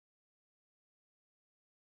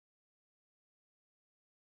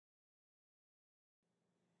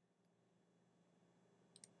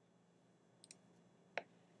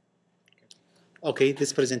Okay,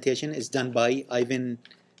 this presentation is done by Ivan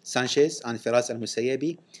Sanchez and Firas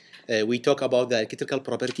Al-Musayyabi. We talk about the electrical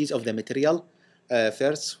properties of the material.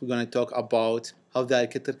 First, we're going to talk about how the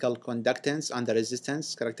electrical conductance and the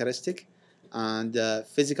resistance characteristic and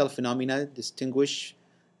physical phenomena distinguish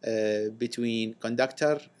between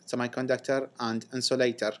conductor, semiconductor, and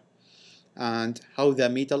insulator, and how the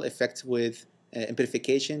metal affects with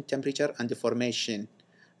amplification, temperature, and deformation,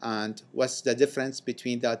 and what's the difference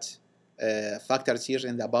between that factors here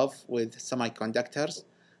in the above with semiconductors,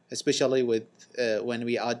 especially with when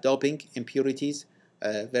we are doping impurities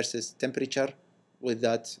versus temperature with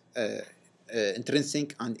that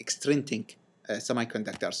intrinsic and extrinsic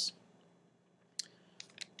semiconductors.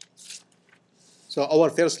 So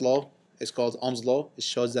our first law is called Ohm's law. It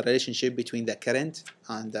shows the relationship between the current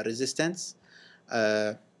and the resistance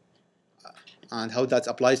and how that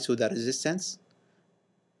applies to the resistance.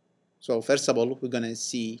 So first of all, we're going to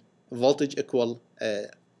see voltage equal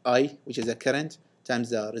I, which is the current,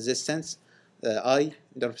 times the resistance. I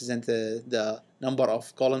represents the number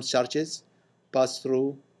of Coulomb charges passed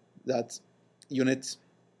through that unit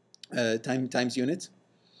times unit.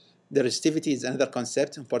 The resistivity is another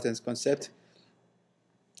concept, important concept.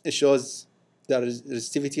 It shows the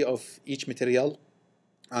resistivity of each material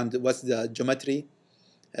and what's the geometry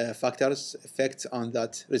factors effect on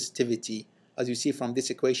that resistivity. As you see from this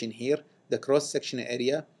equation here, the cross-sectional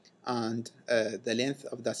area and the length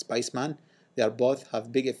of the spaceman, they are both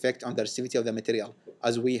have big effect on the resistivity of the material.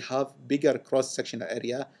 As we have bigger cross-sectional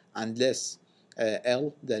area and less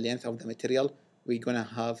L, the length of the material, we're gonna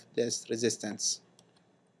have less resistance.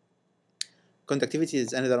 Conductivity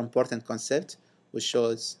is another important concept, which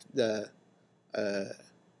shows how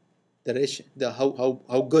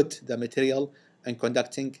good the material in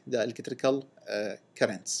conducting the electrical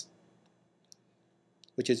currents,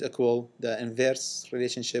 which is equal the inverse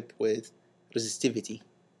relationship with resistivity.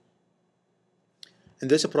 In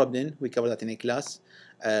this problem, we cover that in a class.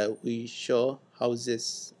 We show how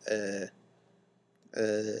this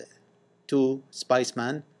two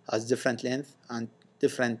spaceman has different length and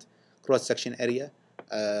different cross-section area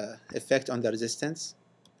effect on the resistance.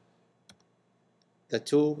 The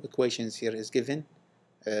two equations here is given.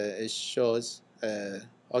 It shows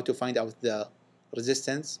how to find out the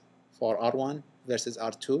resistance for R1 versus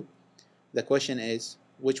R2. The question is,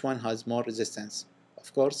 which one has more resistance?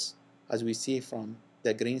 Of course, as we see from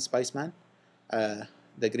the green spaceman,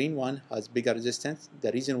 the green one has bigger resistance.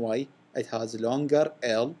 The reason why, it has longer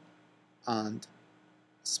L and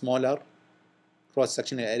smaller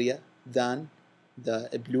cross-sectional area than the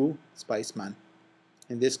blue spaceman.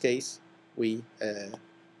 In this case, we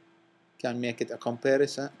can make it a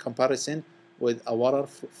comparison with a water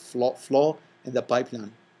flow in the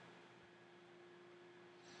pipeline.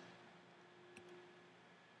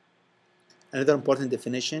 Another important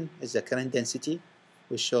definition is the current density,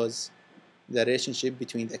 which shows the relationship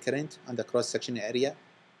between the current and the cross-section area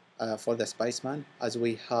for the spaceman. As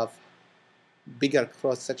we have bigger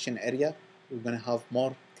cross-section area, we're going to have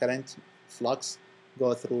more current flux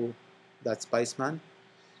go through that spaceman.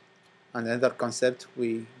 And another concept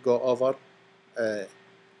we go over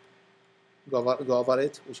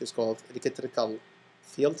it, which is called electrical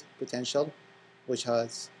field potential, which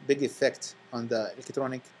has big effect on the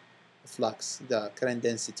electronic flux, the current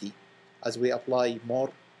density. As we apply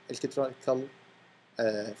more electrical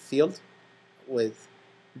field with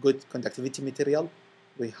good conductivity material,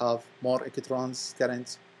 we have more electrons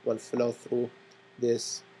current will flow through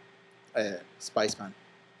this spaceman.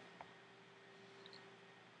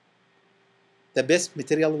 The best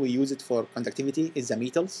material we use it for conductivity is the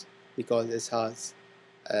metals, because it has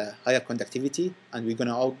higher conductivity, and we're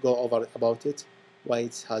gonna go over about it, why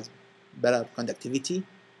it has better conductivity.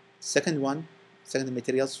 Second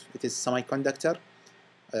materials, it is semiconductor.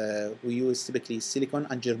 We use typically silicon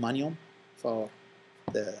and germanium for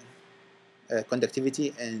the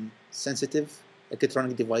conductivity in sensitive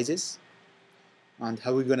electronic devices. And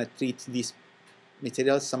how we're gonna treat these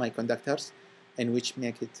materials, semiconductors, in which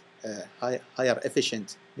make it higher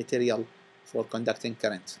efficient material for conducting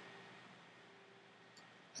current.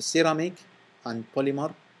 Ceramic and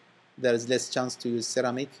polymer, there is less chance to use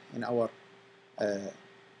ceramic in our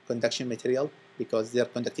conduction material because their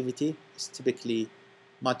conductivity is typically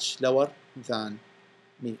much lower than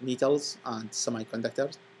metals and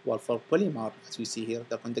semiconductors. While for polymer, as we see here,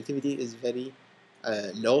 the conductivity is very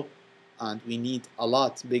low, and we need a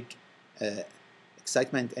lot big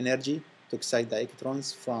excitement energy to excite the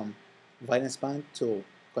electrons from valence band to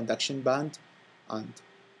conduction band. And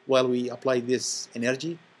while we apply this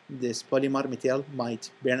energy, this polymer material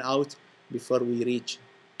might burn out before we reach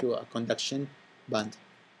to a conduction band.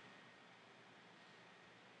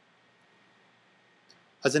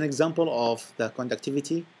 As an example of the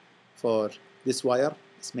conductivity for this wire,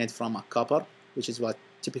 it's made from a copper, which is what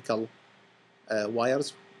typical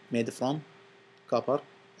wires made from copper.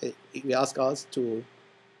 We ask us to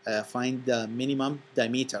find the minimum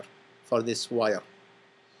diameter for this wire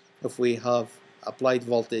if we have applied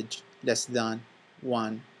voltage less than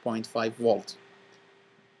 1.5 volt.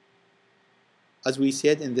 As we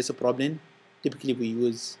said in this problem, typically we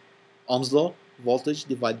use Ohm's law, voltage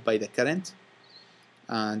divided by the current,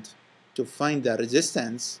 and to find the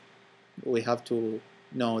resistance we have to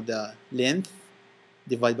know the length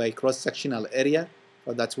divided by cross-sectional area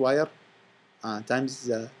for that wire times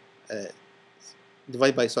the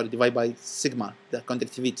divide by sigma, the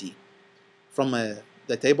conductivity. From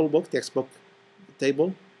the textbook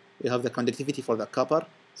table, we have the conductivity for the copper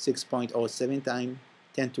 6.07 times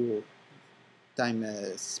 10 to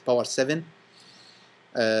power 7.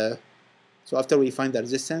 So after we find the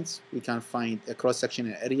resistance, we can find a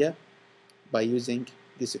cross-sectional area by using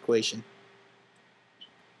this equation.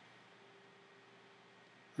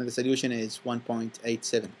 And the solution is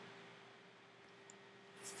 1.87.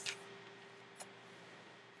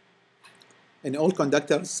 In all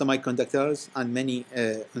conductors, semiconductors, and many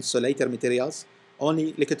insulator materials,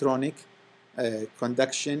 only electronic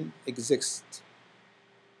conduction exists.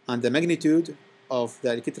 And the magnitude of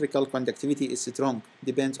the electrical conductivity is strong,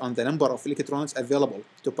 depends on the number of electrons available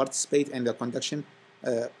to participate in the conduction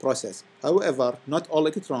process. However, not all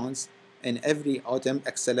electrons in every atom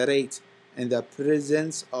accelerate in the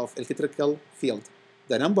presence of electrical field.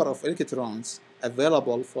 The number of electrons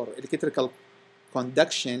available for electrical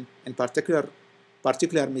conduction in particular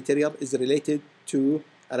material is related to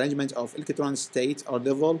arrangement of electron state or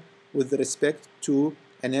level with respect to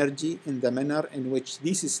energy in the manner in which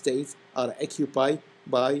these states are occupied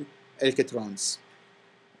by electrons.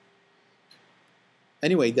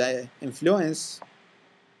 Anyway, the influence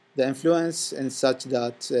in such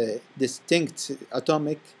that distinct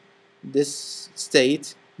atomic this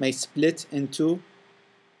state may split into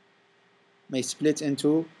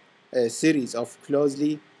a series of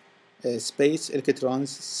closely spaced electron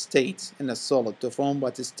states in a solid to form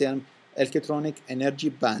what is termed electronic energy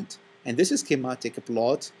band. And this schematic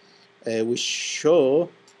plot we show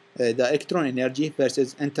the electron energy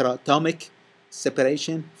versus interatomic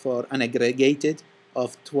separation for an aggregated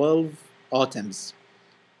of 12 atoms.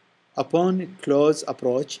 Upon close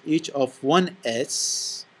approach, each of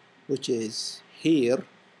 1s, which is here,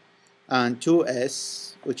 and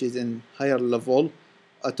 2s, which is in higher level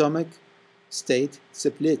atomic state,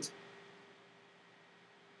 split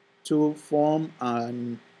to form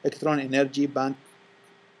an electron energy band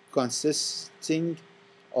consisting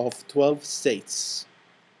of 12 states.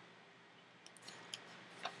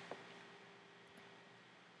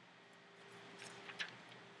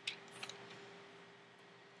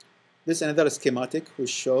 This is another schematic which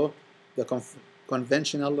shows the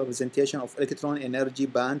conventional representation of electron energy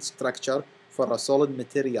band structure for a solid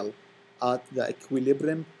material at the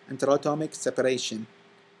equilibrium interatomic separation.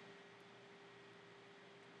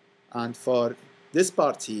 And for this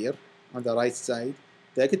part here on the right side,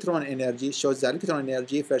 the electron energy shows the electron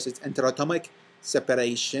energy versus interatomic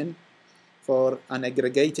separation for an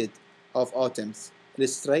aggregated of atoms.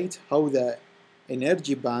 Illustrate how the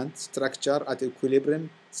energy band structure at equilibrium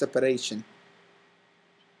separation.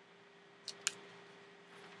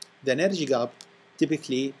 The energy gap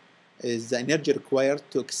typically is the energy required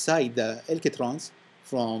to excite the electrons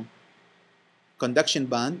from conduction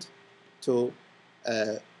band to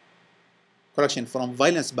from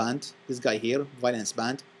valence band, this guy here, valence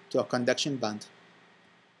band, to a conduction band.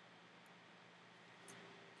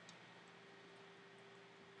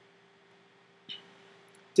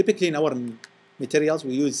 Typically in our materials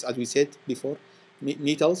we use, as we said before,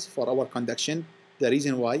 metals for our conduction. The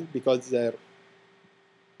reason why, because their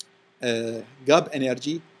gap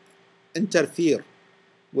energy interfere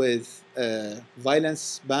with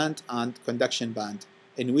valence band and conduction band,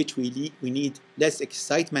 in which we need less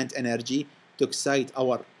excitement energy to excite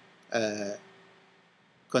our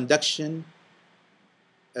conduction,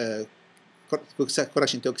 to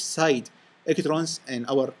excite electrons in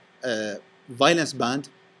our valence band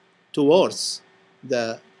towards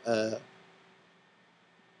the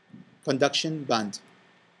conduction band.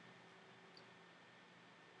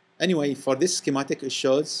 Anyway, for this schematic it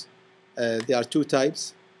shows there are two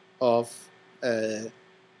types of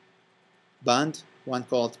band, one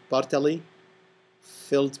called partly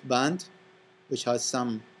filled band, which has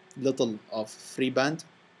some little of free band,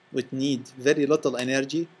 which need very little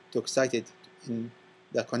energy to excite it in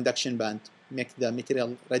the conduction band, make the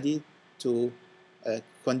material ready to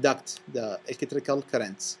conduct the electrical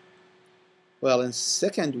currents. Well, in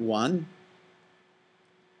second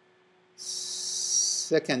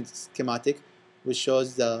schematic, which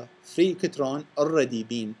shows the free electron already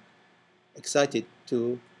been excited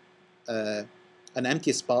to an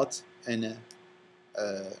empty spot in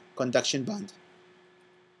a conduction band.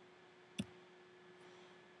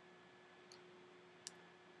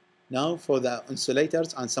 Now for the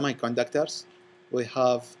insulators and semiconductors, we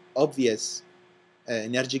have obvious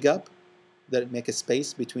energy gap that make a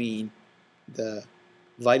space between the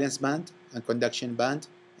valence band and conduction band.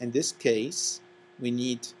 In this case, we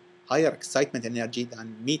need higher excitement energy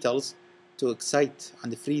than metals to excite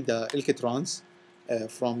and free the electrons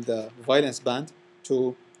from the valence band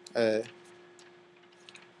to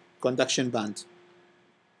conduction band.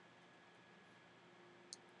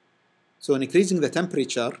 So increasing the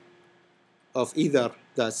temperature of either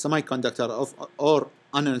the semiconductor or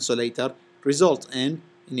an insulator result in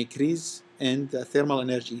an increase in the thermal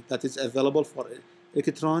energy that is available for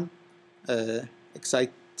electron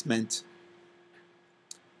excitement.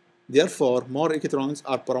 Therefore, more electrons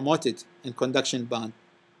are promoted in conduction band,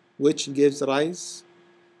 which gives rise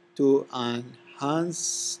to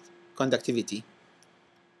enhanced conductivity.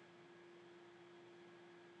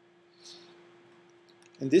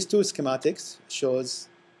 In these two schematics shows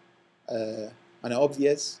an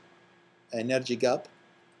obvious energy gap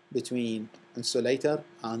between insulator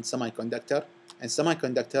and semiconductor. In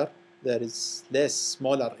semiconductor, there is less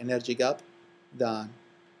smaller energy gap than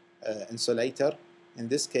insulator. In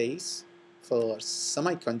this case, for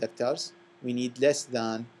semiconductors, we need less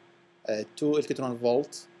than 2 electron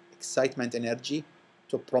volt excitement energy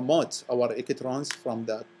to promote our electrons from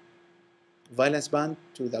the valence band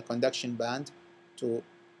to the conduction band to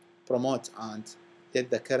promote and let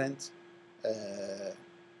the current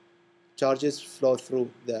charges flow through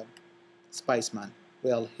the spaceman.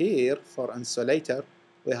 Well, here for insulator,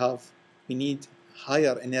 we need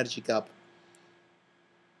higher energy gap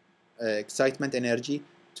excitement energy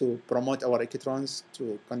to promote our electrons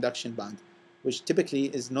to conduction band, which typically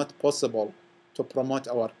is not possible to promote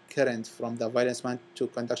our current from the valence band to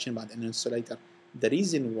conduction band in insulator. The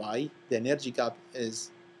reason why the energy gap is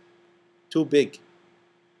too big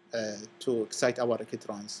to excite our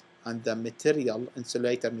electrons, and the material,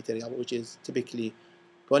 insulator material, which is typically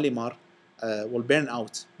polymer, will burn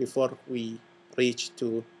out before we reach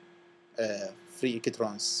to free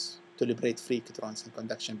electrons, to liberate free electrons in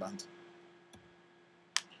conduction band.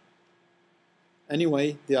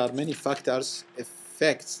 Anyway, there are many factors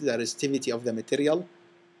affects the resistivity of the material.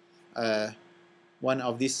 One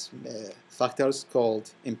of these factors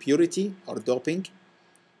called impurity or doping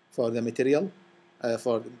for the material,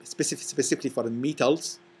 specifically for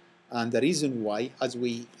metals. And the reason why, as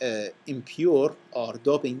we impure or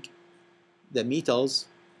doping the metals,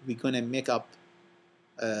 we're going to make up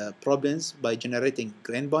problems by generating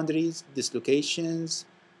grain boundaries, dislocations,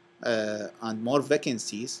 and more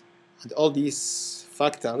vacancies. And all these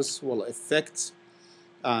factors will affect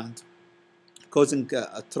and causing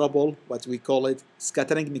a trouble, what we call it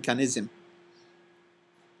scattering mechanism.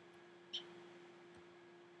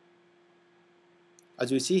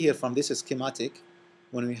 As we see here from this schematic,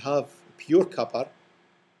 when we have pure copper,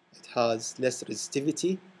 it has less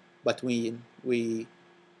resistivity, but when we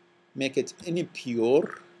make it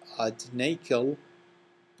impure, add nickel,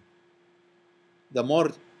 the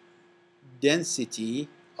more density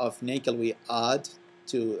of nickel we add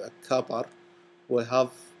to a copper, we have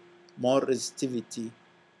more resistivity,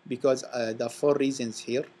 because the 4 reasons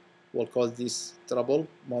here will cause this trouble,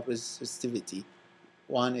 more resistivity.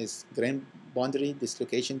 One is grain boundary,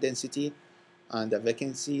 dislocation density, and the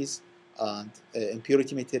vacancies, and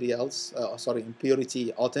impurity materials,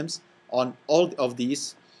 impurity atoms. On all of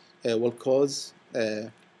these will cause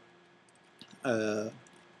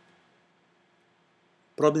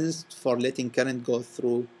problems for letting current go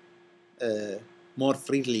through more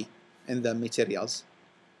freely in the materials.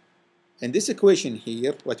 In this equation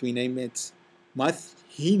here, what we name it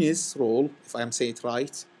Math-Heinz rule, if I am saying it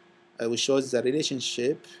right, which shows the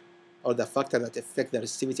relationship or the factor that affect the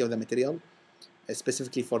resistivity of the material,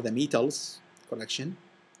 specifically for the metals correction.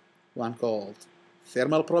 One called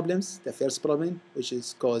thermal problems, the first problem, which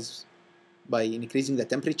is caused by increasing the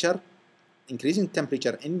temperature. Increasing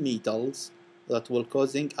temperature in metals that will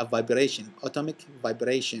causing a vibration, atomic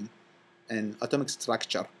vibration and atomic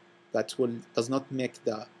structure that does not make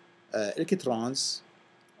the electrons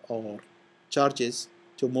or charges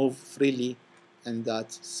to move freely in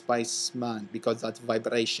that spaceman because that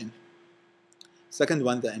vibration. Second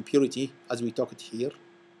one, the impurity, as we talked here.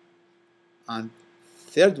 And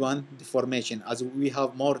third one, deformation. As we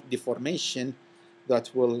have more deformation, that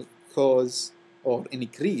will cause or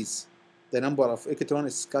increase the number of electron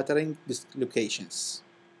scattering locations.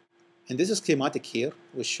 In this schematic here,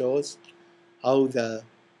 which shows how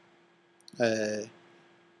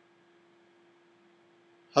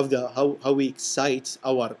we excite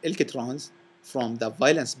our electrons from the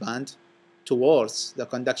valence band towards the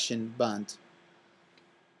conduction band.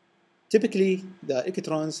 Typically, the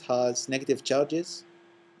electrons has negative charges,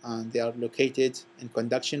 and they are located in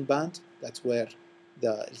conduction band. That's where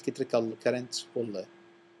the electrical current will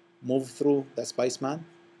move through the spaceman.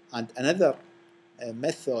 And another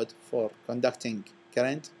method for conducting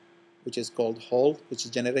current, which is called Hall, which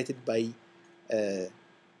is generated by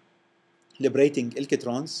liberating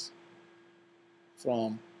electrons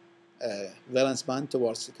from valence band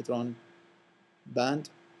towards electron band.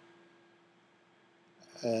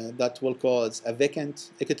 That will cause a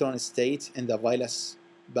vacant electron state in the valence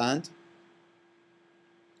band,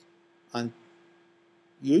 and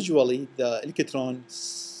usually the electron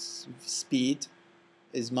speed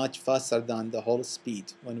is much faster than the Hall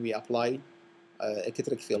speed when we apply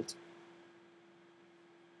electric field.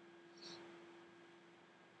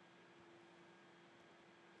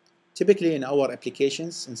 Typically in our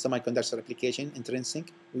applications, in semiconductor application,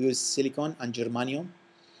 intrinsic, we use silicon and germanium,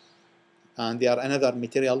 and they are another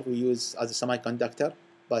material we use as a semiconductor,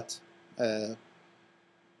 but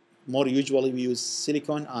more usually we use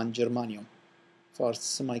silicon and germanium for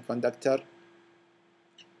semiconductor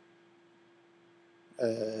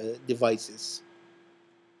devices.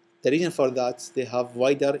 The reason for that, they have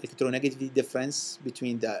wider electronegativity difference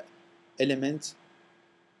between the element,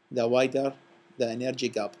 the wider the energy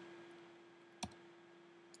gap.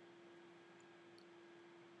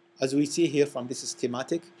 As we see here from this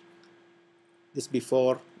schematic, this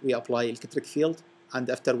before we apply electric field, and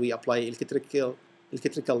after we apply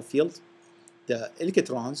electrical field, the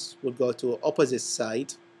electrons will go to opposite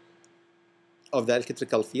side of the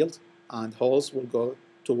electrical field, and holes will go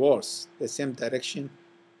towards the same direction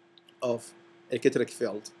of electric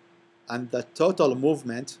field. And the total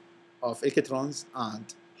movement of electrons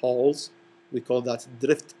and holes, we call that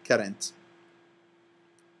drift current.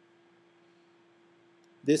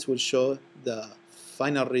 This will show the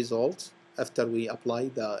final result after we apply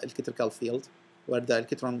the electrical field, where the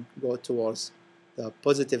electron go towards the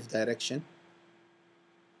positive direction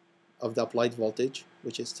of the applied voltage,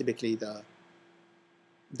 which is typically the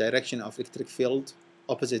direction of electric field,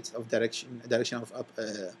 opposite of direction of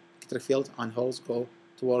electric field, and holes go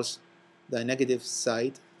towards the negative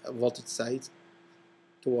side, voltage side,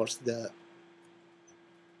 towards the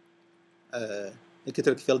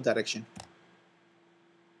electric field direction.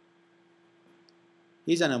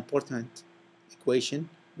 Here's an important equation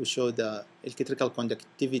to show the electrical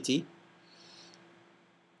conductivity.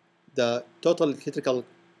 The total electrical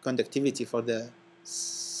conductivity for the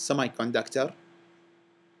semiconductor,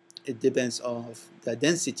 it depends on the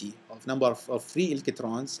density of number of free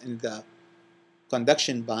electrons in the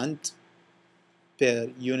conduction band per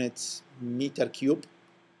unit meter cube,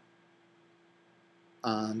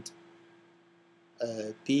 and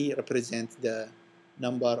P represents the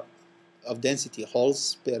number of density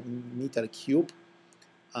holes per meter cube,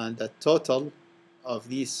 and the total of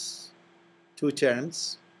these two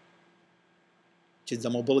terms, which is the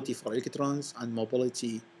mobility for electrons and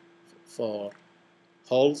mobility for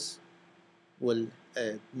holes, will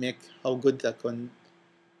make how good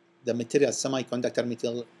the material, semiconductor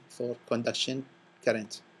material, for conduction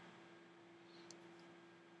current.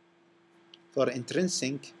 For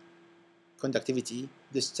intrinsic conductivity,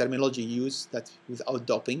 this terminology used that without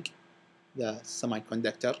doping the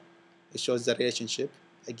semiconductor. It shows the relationship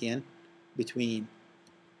again between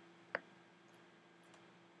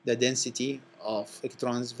the density of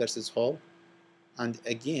electrons versus hole, and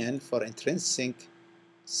again for intrinsic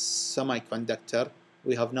semiconductor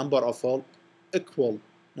we have number of holes equal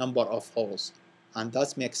number of holes, and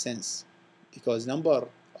that makes sense because number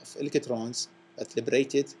of electrons that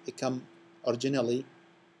liberated become originally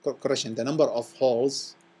the number of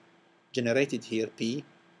holes generated here, P,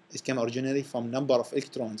 it came originally from number of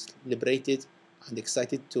electrons liberated and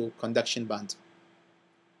excited to conduction band.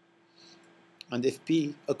 And if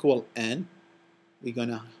P equal N, we're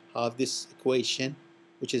gonna have this equation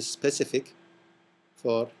which is specific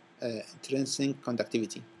for intrinsic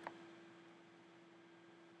conductivity.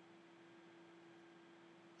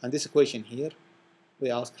 And this equation here, we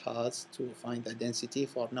ask us to find the density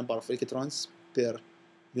for number of electrons per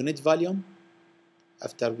unit volume.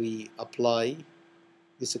 After we apply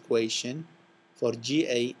this equation for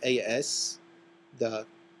GaAs, the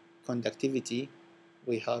conductivity,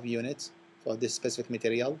 we have units for this specific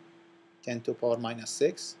material, 10 to the power minus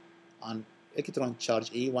 6, and electron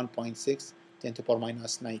charge E, 1.6, 10 to the power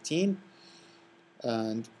minus 19.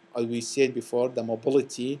 And as we said before, the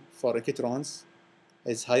mobility for electrons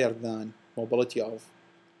is higher than mobility of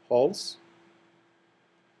holes.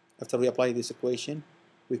 After we apply this equation,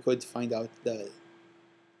 we could find out the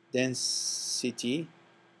density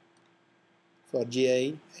for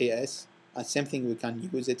GaAs, and same thing we can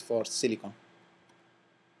use it for silicon.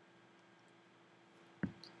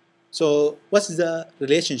 So what's the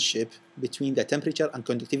relationship between the temperature and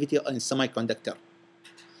conductivity in semiconductor?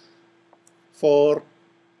 For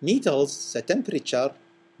metals, the temperature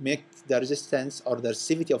make the resistance or the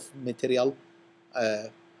resistivity of material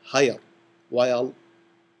higher, whereas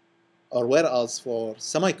for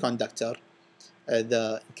semiconductor,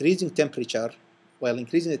 the increasing temperature, while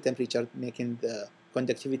increasing the temperature, making the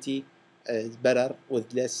conductivity better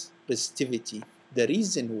with less resistivity. The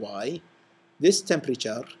reason why this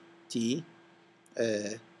temperature T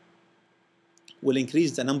will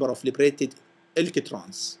increase the number of liberated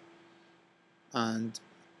electrons, and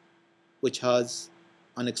which has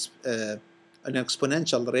an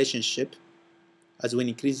exponential relationship as when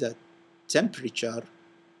increase the temperature,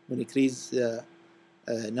 when increase the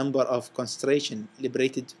number of concentration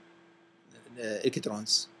liberated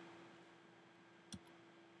electrons.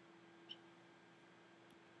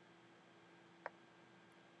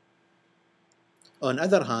 On the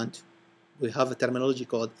other hand, we have a terminology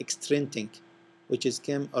called extrinsic, which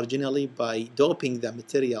came originally by doping the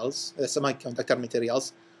materials, semiconductor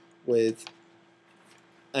materials, with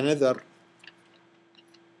another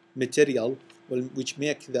material which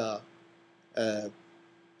make the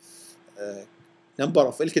number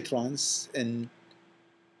of electrons in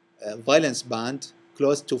valence band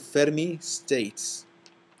close to Fermi states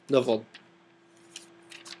level.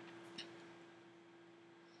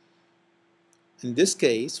 In this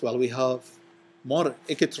case, while we have more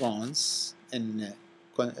electrons in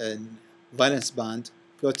valence band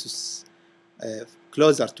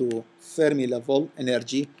closer to Fermi level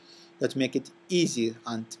energy, that make it easy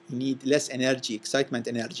and you need less energy, excitement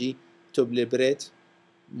energy, to liberate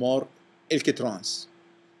more electrons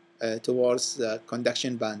towards the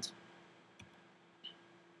conduction band.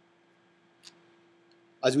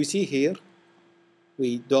 As we see here,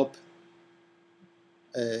 we dope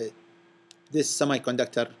this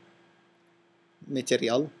semiconductor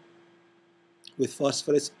material with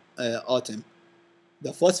phosphorus atom.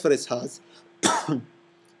 The phosphorus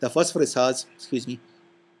has excuse me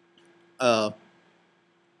 5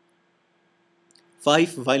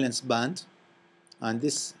 valence band, and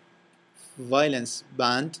this valence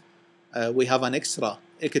band we have an extra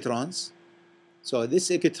electrons, so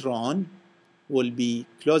this electron will be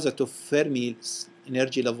closer to Fermi's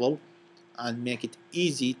energy level and make it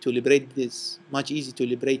easy to liberate this, much easier to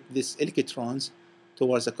liberate these electrons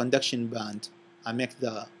towards the conduction band and make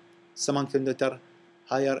the semiconductor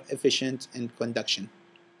higher efficient in conduction.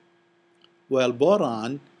 While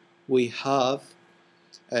boron, we have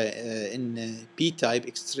in p-type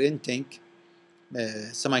extrinsic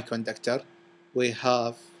semiconductor, we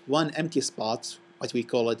have one empty spot, what we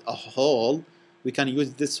call it a hole. We can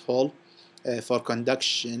use this hole for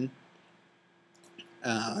conduction,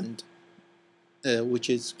 and which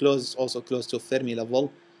is also close to Fermi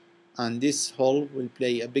level, and this hole will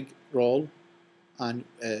play a big role and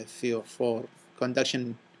for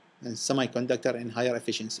conduction and semiconductor in higher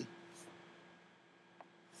efficiency.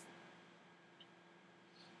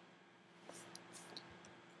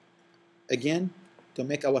 Again, to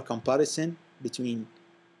make our comparison between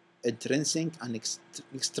intrinsic and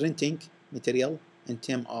extrinsic material in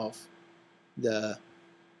terms of the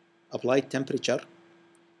applied temperature.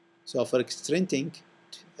 So for extrinsic,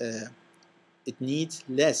 it needs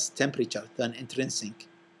less temperature than intrinsic,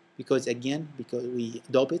 because we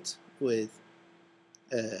dope it with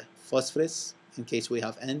phosphorus in case we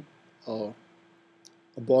have N, or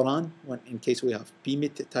boron in case we have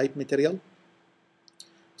p-type material.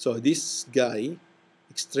 So this guy,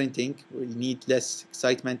 extrinsic, will need less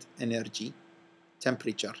excitement energy,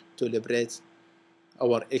 temperature, to liberate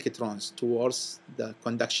our electrons towards the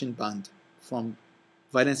conduction band, from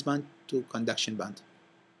valence band to conduction band.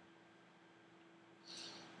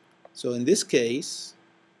 So in this case,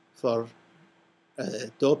 for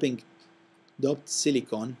doped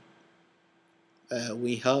silicon,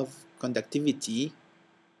 we have conductivity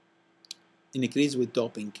increase with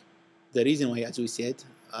doping. The reason why, as we said,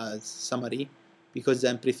 as summary, because the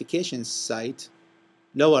amplification site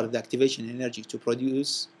lower the activation energy to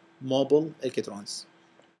produce mobile electrons.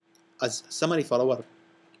 As summary for our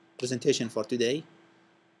presentation for today,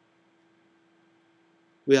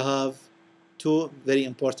 we have two very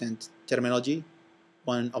important terminology,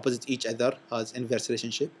 one opposite each other, has inverse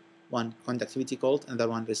relationship, one conductivity called, another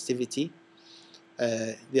one resistivity.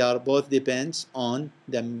 They are both depends on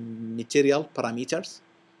the material parameters,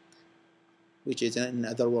 which is, in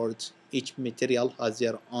other words, each material has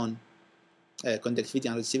their own conductivity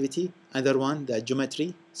and resistivity. Another one, the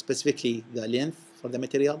geometry, specifically the length for the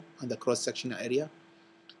material and the cross-sectional area.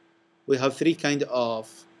 We have three kinds of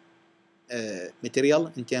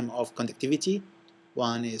material in terms of conductivity.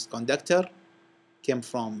 One is conductor, came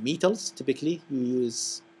from metals. Typically, we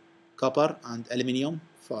use copper and aluminium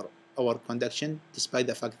for our conduction, despite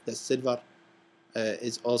the fact that silver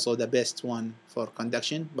is also the best one for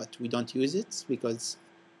conduction, but we don't use it because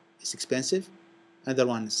it's expensive. Another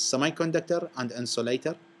one is semiconductor and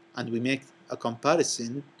insulator, and we make a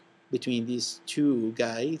comparison between these two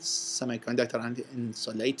guys, semiconductor and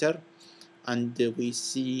insulator, and we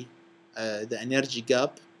see the energy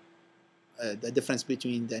gap, the difference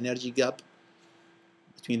between the energy gap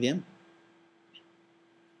between them.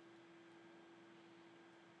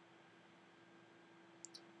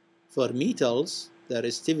 For metals, the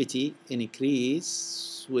resistivity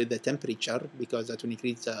increases with the temperature because that will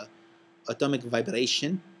increase the atomic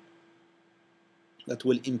vibration that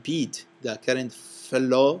will impede the current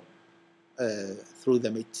flow through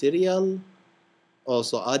the material.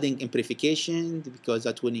 Also adding amplification because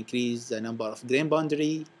that will increase the number of grain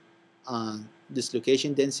boundary and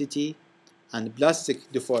dislocation density, and plastic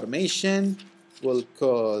deformation will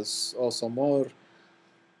cause also more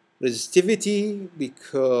resistivity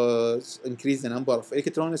because increase the number of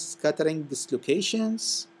electrons scattering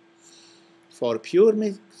dislocations. For pure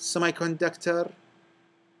semiconductor,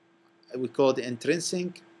 we call the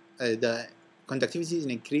intrinsic, the conductivity is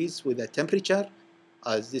increased with the temperature,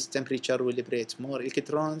 as this temperature will liberate more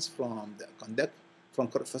electrons from the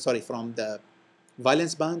from the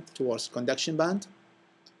valence band towards conduction band.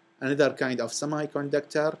 Another kind of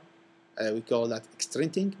semiconductor, we call that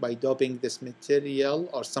extrinsic, by doping this material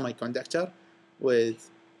or semiconductor with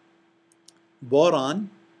boron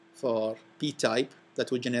for p-type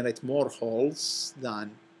that will generate more holes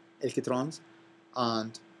than electrons,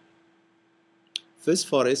 and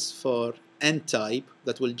phosphorus for n-type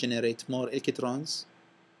that will generate more electrons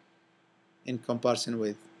in comparison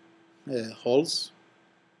with holes.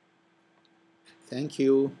 Thank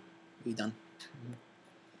you. We're done.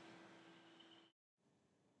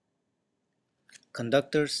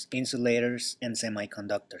 Conductors, insulators, and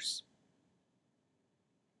semiconductors.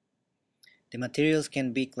 The materials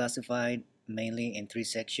can be classified mainly in three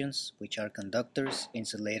sections, which are conductors,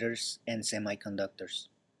 insulators, and semiconductors.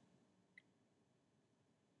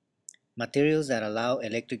 Materials that allow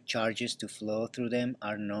electric charges to flow through them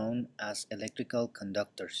are known as electrical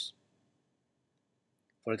conductors.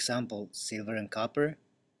 For example, silver and copper,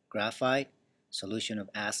 graphite, solution of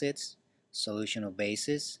acids, solution of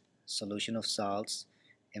bases, solution of salts,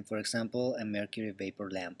 and for example, a mercury vapor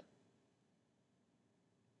lamp.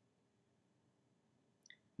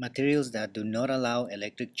 Materials that do not allow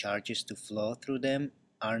electric charges to flow through them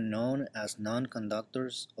are known as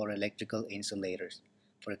non-conductors or electrical insulators.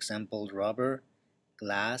 For example, rubber,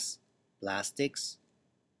 glass, plastics,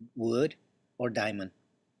 wood, or diamond.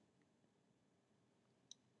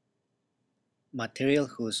 Material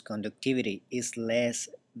whose conductivity is less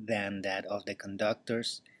than that of the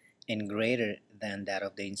conductors and greater than that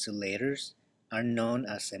of the insulators are known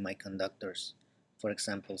as semiconductors. For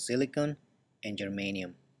example, silicon and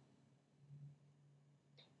germanium.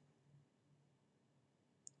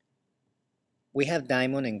 We have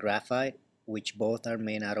diamond and graphite, which both are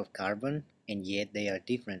made out of carbon, and yet they are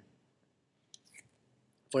different.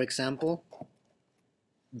 For example,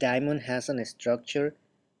 diamond has a structure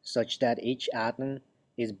such that each atom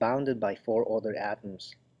is bounded by 4 other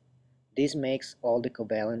atoms. This makes all the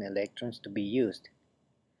covalent electrons to be used.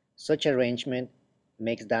 Such arrangement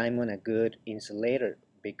makes diamond a good insulator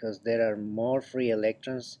because there are more free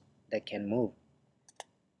electrons that can move.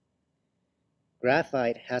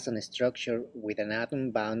 Graphite has a structure with an atom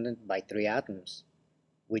bounded by 3 atoms,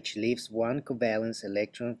 which leaves one covalent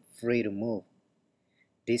electron free to move.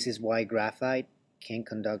 This is why graphite can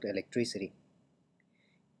conduct electricity.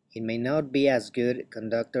 It may not be as good a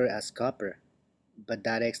conductor as copper, but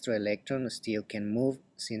that extra electron still can move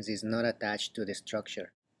since it's not attached to the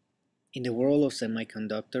structure. In the world of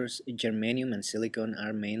semiconductors, germanium and silicon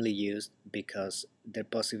are mainly used because their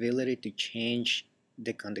possibility to change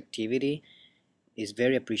the conductivity is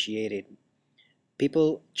very appreciated.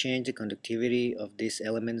 People change the conductivity of these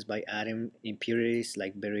elements by adding impurities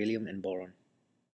like beryllium and boron.